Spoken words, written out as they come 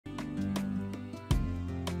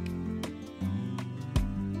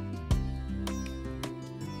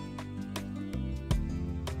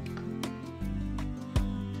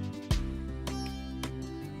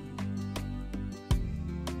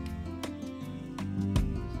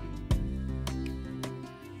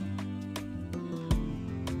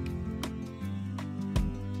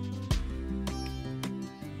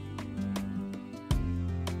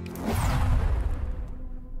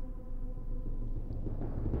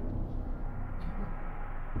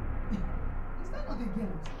You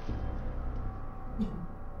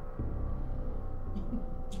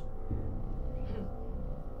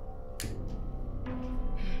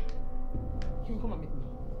come and meet me.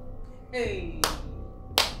 Hey,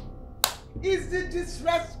 is the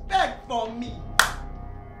disrespect for me?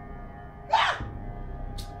 Ah!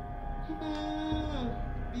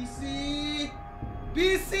 BC,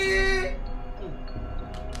 BC.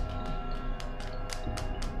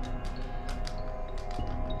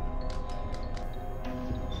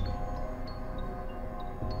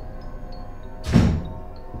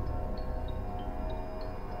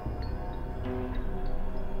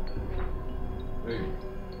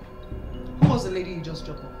 Who was the lady you just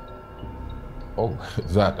dropped off? Oh,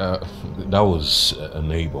 that was a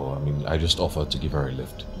neighbor. I mean, I just offered to give her a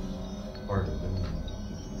lift. Pardon, let me...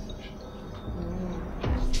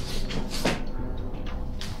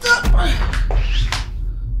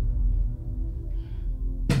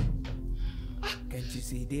 Can't you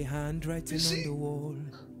see the handwriting on the wall?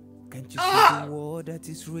 Can't you see the war that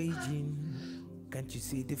is raging? Can't you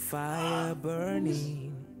see the fire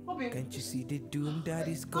burning? Can't you see the doom that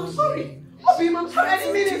is coming? I'm sorry. I'm sorry. I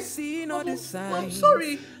didn't mean it. See all the signs.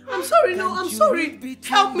 I'm sorry. No, I'm sorry.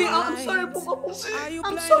 Help me. I'm sorry.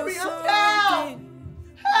 I'm sorry. Help.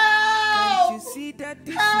 Can't you see that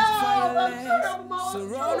this is violence? So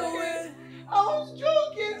run away. I was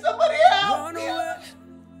joking. Somebody help me. Run away.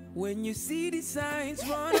 When you see the signs,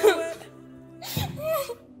 run away.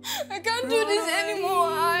 I can't do this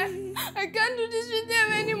anymore. I can't do this with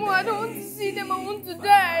them anymore. I don't want to see them. I want to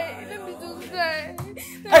die. Let me just die.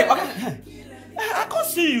 Hey, okay. I can't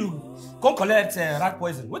see you. Go collect rat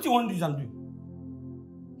poison. What do you want to use and do?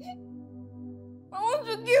 I want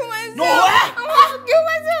to kill myself. No, I want to kill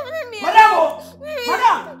myself. Let me Madam!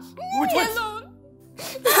 Madam! alone.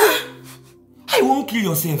 Wait. I won't kill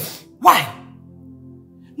yourself. Why?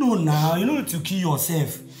 No, now you don't need to kill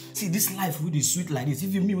yourself. See, this life will be sweet like this.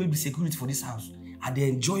 If you mean will be security for this house, and they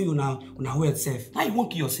enjoy you now on our way itself. Now you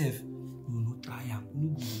won't kill yourself. You will not try am. No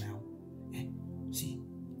go now. Eh? See,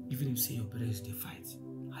 even if say your parents they fight,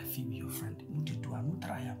 I feel with your friend. No they do am. No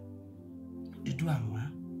try am. No they do am, huh?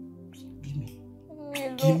 Give me.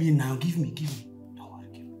 Give me now. Give me. Don't worry.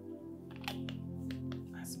 Give me.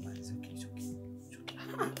 That's man. It's okay. It's okay.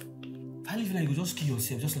 If I live like you, just kill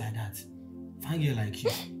yourself just like that. Find girl like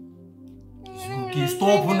you. Okay,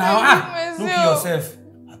 stop now. Don't kill yourself.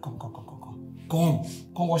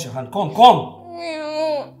 Come, wash your hand. Come.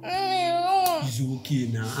 It's okay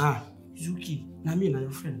now. It's okay. Now me and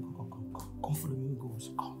your friend. Come follow me. Go.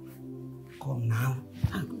 Come now.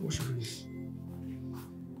 Go wash your hands.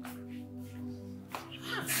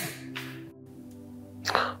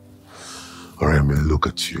 Alright, man, look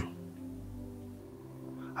at you.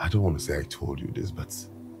 I don't want to say I told you this, but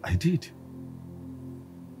I did.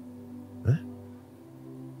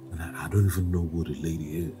 And I don't even know who the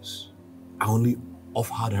lady is. I only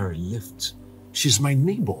offered her a lift. She's my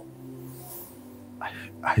neighbor.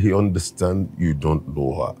 I understand you don't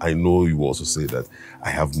know her. I know you also say that I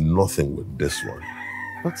have nothing with this one.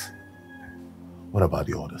 But what about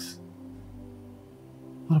the others?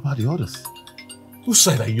 What about the others? Who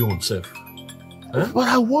said that you won't serve? Huh? But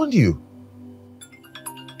I warned you.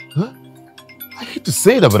 Huh? I hate to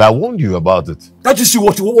say that, but I warned you about it. Can't you see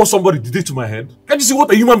what somebody did to my head? Can't you see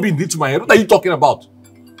what a human being did to my head? What are you talking about?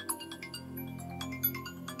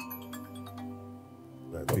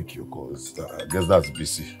 I think your call is, I guess that's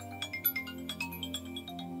BC.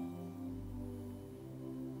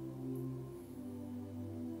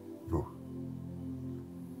 Bro.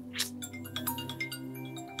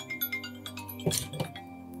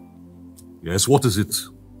 Yes, what is it?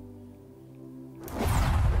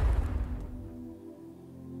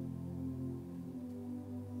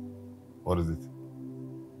 What is it?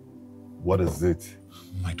 What is it?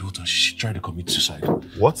 My daughter, she tried to commit suicide.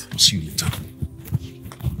 What? I'll see you later.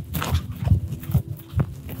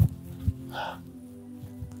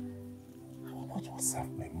 What's that?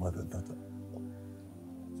 My mother, daughter.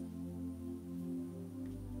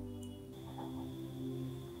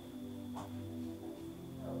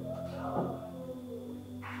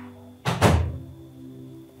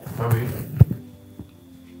 Mommy.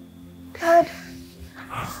 Dad.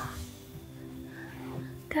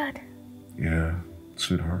 Yeah,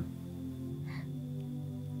 sweetheart.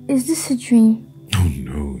 Is this a dream? Oh,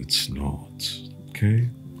 no, it's not. Okay?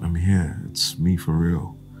 I'm here. It's me for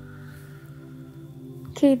real.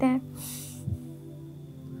 Okay, Dad.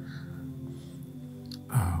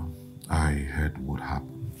 I heard what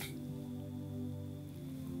happened.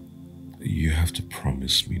 You have to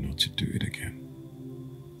promise me not to do it again.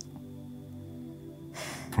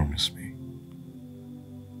 Promise me.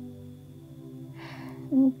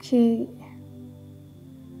 okay.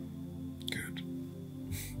 Good.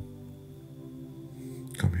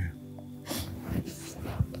 Come here.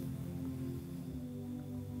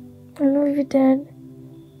 I love you, Dad.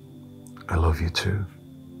 I love you too,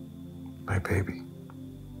 my baby.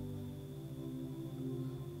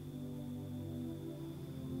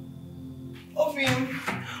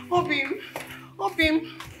 Obim,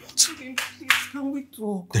 please, can we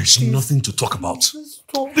talk? There's nothing to talk about. Please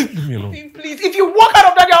talk. Leave me alone. Obim, please. If you walk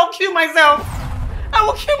out of that, I'll kill myself. I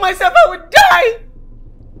will kill myself. I will die.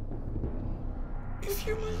 If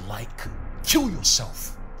you Like, kill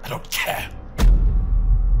yourself. I don't care.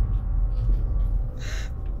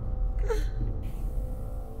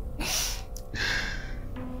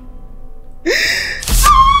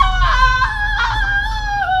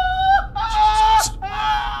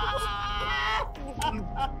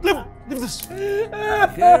 Leave this.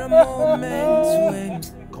 There are moments when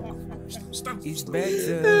it's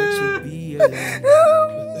better to be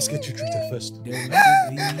alone. Let's get you treated first. Than to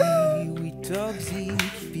be with toxic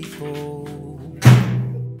people.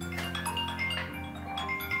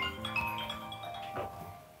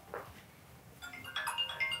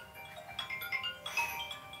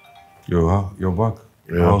 You're back.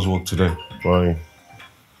 Yeah. How's work today? Fine.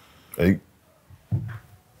 Hey.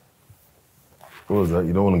 What was that?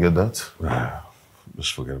 You don't want to get that?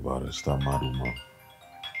 Just forget about it. It's that mad woman.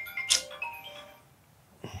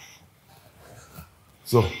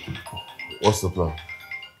 So, what's the plan?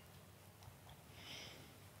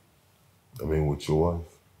 I mean, with your wife?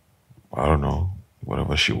 I don't know.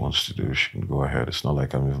 Whatever she wants to do, she can go ahead. It's not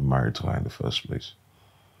like I'm even married to her in the first place.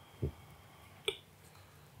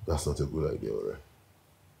 That's not a good idea, all right?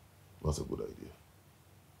 Not a good idea.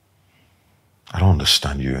 I don't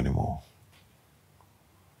understand you anymore.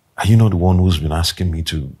 Are you not the one who's been asking me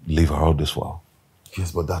to leave her out this while?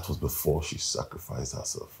 Yes, but that was before she sacrificed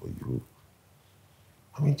herself for you.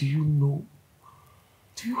 I mean, do you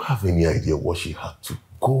have any idea what she had to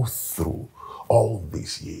go through all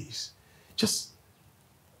these years?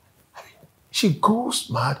 She goes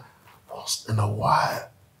mad once in a while.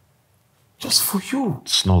 Just for you.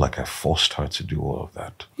 It's not like I forced her to do all of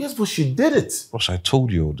that. Yes, but she did it. Ross, I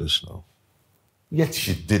told you all this now. Yet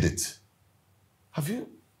she did it. Have you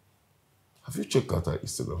checked out her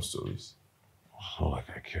Instagram stories? It's not like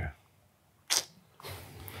I care.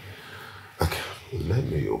 Okay, let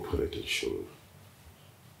me open it and show you.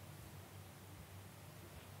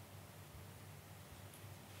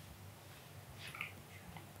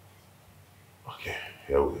 Okay,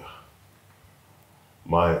 here we are.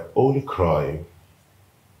 My only crime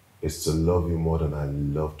is to love you more than I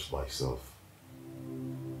loved myself.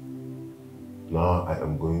 Now I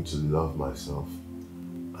am going to love myself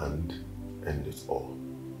and end it all.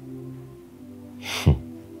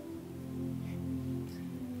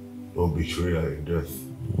 No betrayal in death.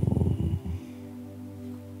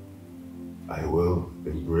 I will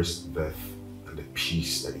embrace death and the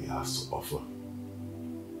peace that he has to offer.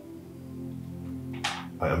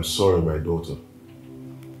 I am sorry, my daughter.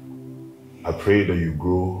 I pray that you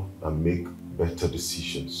grow and make better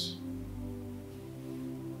decisions.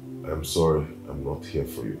 I am sorry I'm not here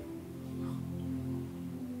for you.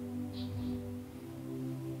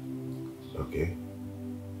 Okay?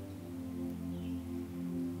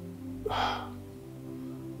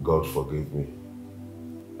 God forgive me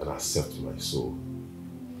and accept my soul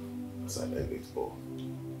as I end it all.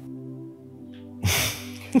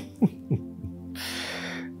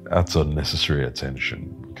 That's unnecessary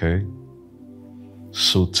attention, okay?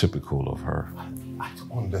 So typical of her. I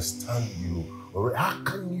don't understand you. How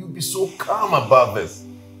can you be so calm about this?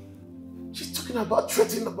 She's talking about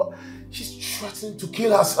she's threatening to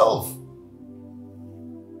kill herself.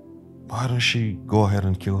 Why don't she go ahead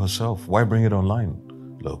and kill herself? Why bring it online?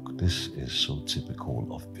 Look, this is so typical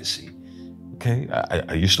of Bissy. Okay?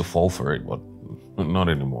 I used to fall for it, but not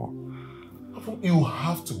anymore. You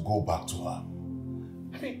have to go back to her.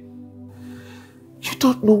 I mean, you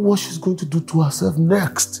don't know what she's going to do to herself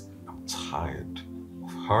next. I'm tired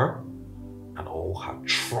of her and all her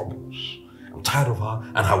troubles. I'm tired of her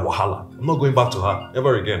and her wahala. I'm not going back to her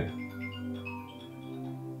ever again.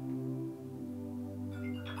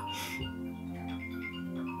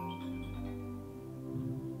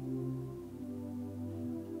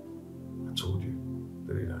 I told you,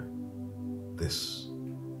 didn't I? This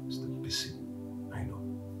is the Bissy I know.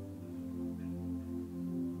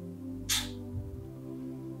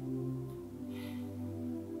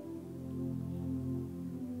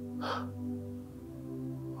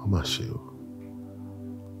 Omashio.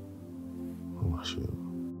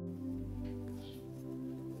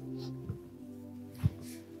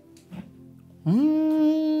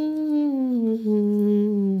 Mm.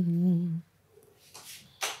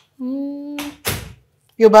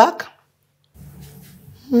 You're back?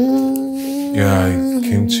 Yeah, I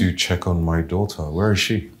came to check on my daughter. Where is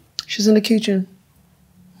she? She's in the kitchen.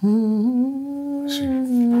 I see.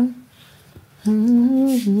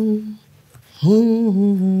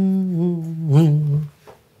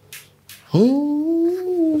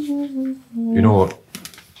 You know what?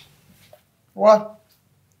 What?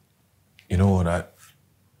 You know what?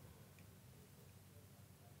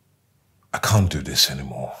 I can't do this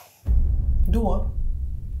anymore. Do what?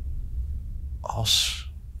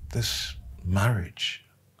 This marriage,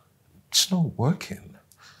 it's not working.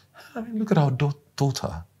 I mean, look at our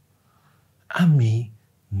daughter. Ami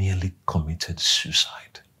nearly committed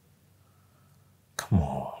suicide. Come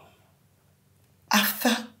on.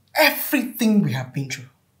 After everything we have been through.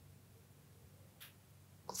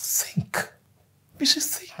 Think.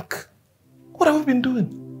 Think. What have we been doing?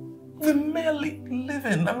 We're merely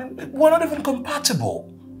living. I mean, we're not even compatible.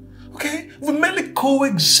 Okay? We're merely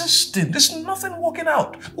coexisting. There's nothing working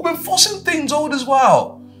out. We've been forcing things all this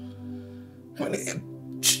while. I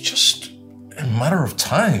mean, it's just a matter of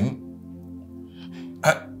time.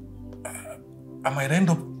 I might end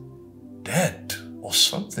up dead or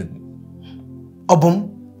something. Obum,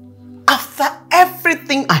 after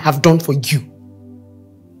everything I have done for you,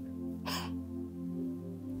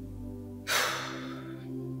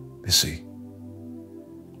 you see,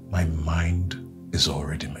 my mind is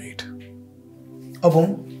already made.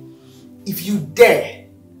 Obum, if you dare,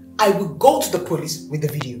 I will go to the police with the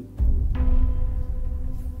video.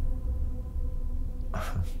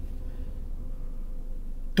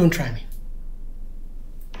 Don't try me.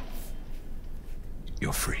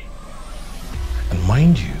 You're free. And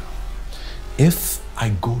mind you, if I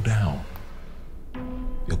go down,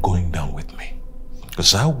 you're going down with me.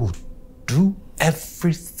 Because I will do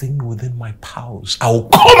everything within my powers. I will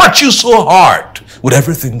come at you so hard with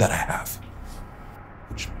everything that I have.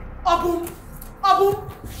 Obum!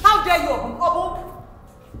 Obum! How dare you, Obum! Obum!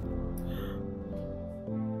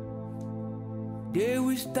 They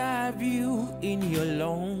will stab you in your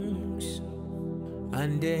lungs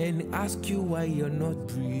and then ask you why you're not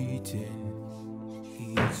breathing.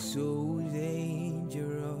 It's so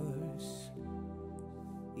dangerous.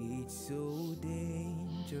 It's so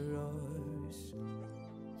dangerous.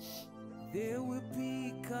 They will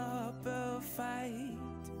pick up a fight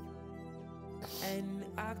and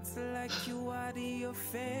act like you are the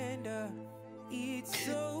offender. It's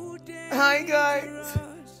so dangerous. Hi, guys.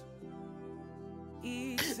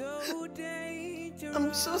 It's so dangerous.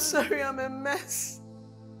 I'm so sorry, I'm a mess.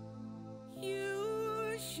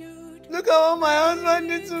 You should look at what my husband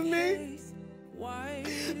did to me. Why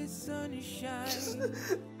the sun is shining.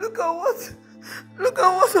 Look at what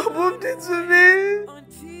Obum did to me.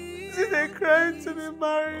 Is it a crime to be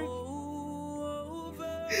married?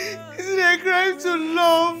 Is it a crime to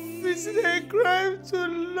love? Is it a crime to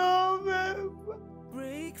love him?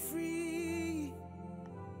 Break free.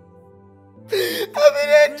 I've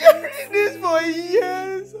been enduring this for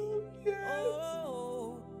years.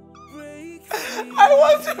 I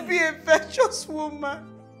want to be a virtuous woman.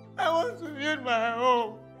 I want to build my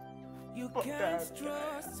home. You can't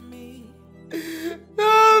trust me.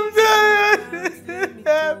 I'm tired.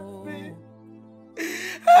 Help me.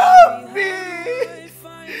 Help me.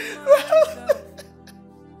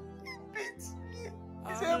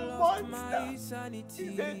 He's a monster. He's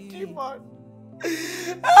a demon.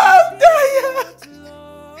 I'm tired.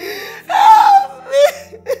 Help me.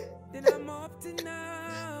 Then I'm opting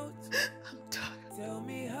out. I'm tired. Tell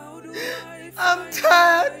me how do I I'm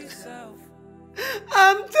tired. myself?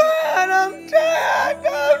 I'm tired. I'm tired.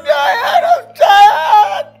 I'm tired. I'm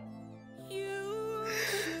tired. You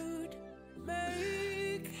should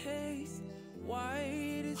make haste.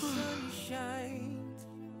 Why the sun shine?